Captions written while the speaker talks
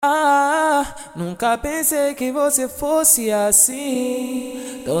Nunca pensei que você fosse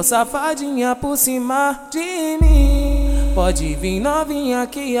assim, tão safadinha por cima de mim. Pode vir novinha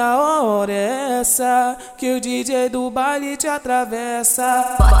que a hora é essa, que o DJ do baile te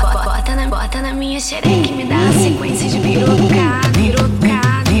atravessa. Bota na minha xereca e me dá a sequência de piroca, piroca,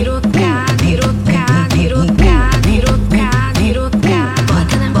 piroca, piroca, piroca, piroca, piroca.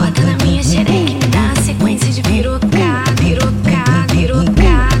 Bota na minha xereca e me dá a sequência de piroca, piroca,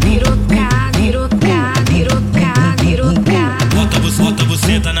 piroca, piroca, piroca, piroca, piroca. Bota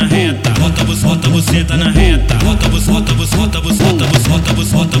você tá na reta, bota você tá na reta, bota você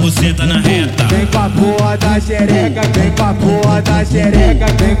tá na reta. Vem com a porra da xereca, vem com a porra da xereca,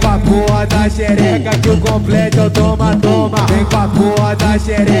 vem com a porra da xereca que o completo eu toma. Vem com a porra da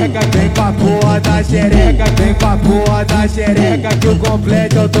xereca, vem com a porra da xereca, vem com a porra da xereca que o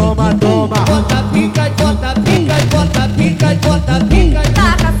completo eu toma. Bota pica, bota pica, bota pica, bota pica.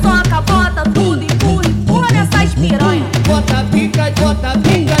 Taca, soca, bota tudo, empurra nessas piranha. Bota pica, bota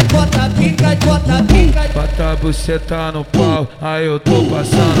pica, bota pica, bota pica. Bota buceta no pau, aí eu tô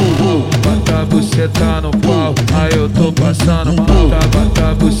passando mal. Bota buceta no pau, aí eu tô passando mal.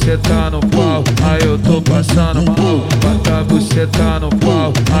 Bota buceta no pau, aí eu tô passando mal. Bota buceta no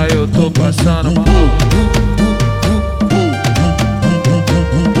pau, aí eu tô passando mal.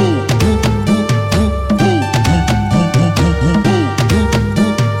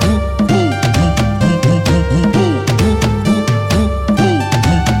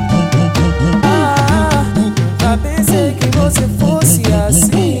 Você fosse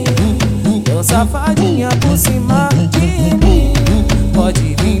assim, tão safadinha por cima de mim.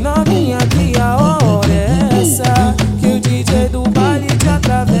 Pode vir novinha que a hora é essa, que o DJ do baile te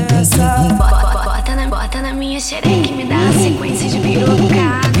atravessa. Bota na minha xereca e me dá a sequência de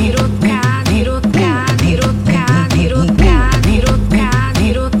piroca, piroca, piroca, piroca, piroca, piroca,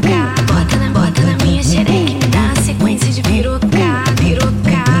 piroca. Bota na minha xereca e me dá a sequência de piroca,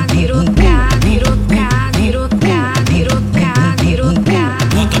 piroca, piroca, piroca, piroca, piroca, piroca.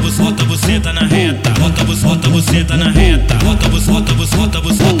 Bota você tá na reta, bota você tá na reta, bota você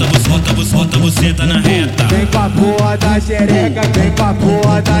tá na reta. Vem com a porra da xereca, vem com a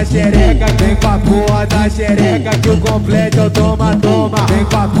porra da xereca, vem com a porra da xereca que o completo eu toma. Vem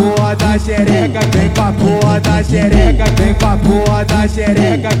com a porra da xereca, vem com a porra da xereca, vem com a porra da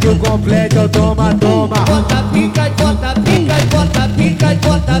xereca que o completo eu toma. Bota pica, bota pica, bota pica,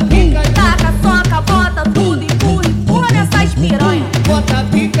 bota pica. Taca, soca, bota tudo, empurra nessas piranha. Bota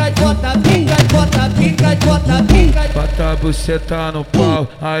pica, bota pica, bota pica, bota pica. Bota buceta no pau,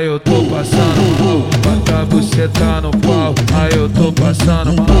 aí eu tô passando mal. Bota buceta no pau, aí eu tô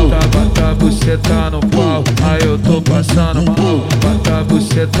passando mal. Bota buceta no pau, aí eu tô passando mal. Bota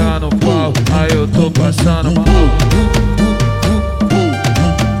buceta no pau, aí eu tô passando mal.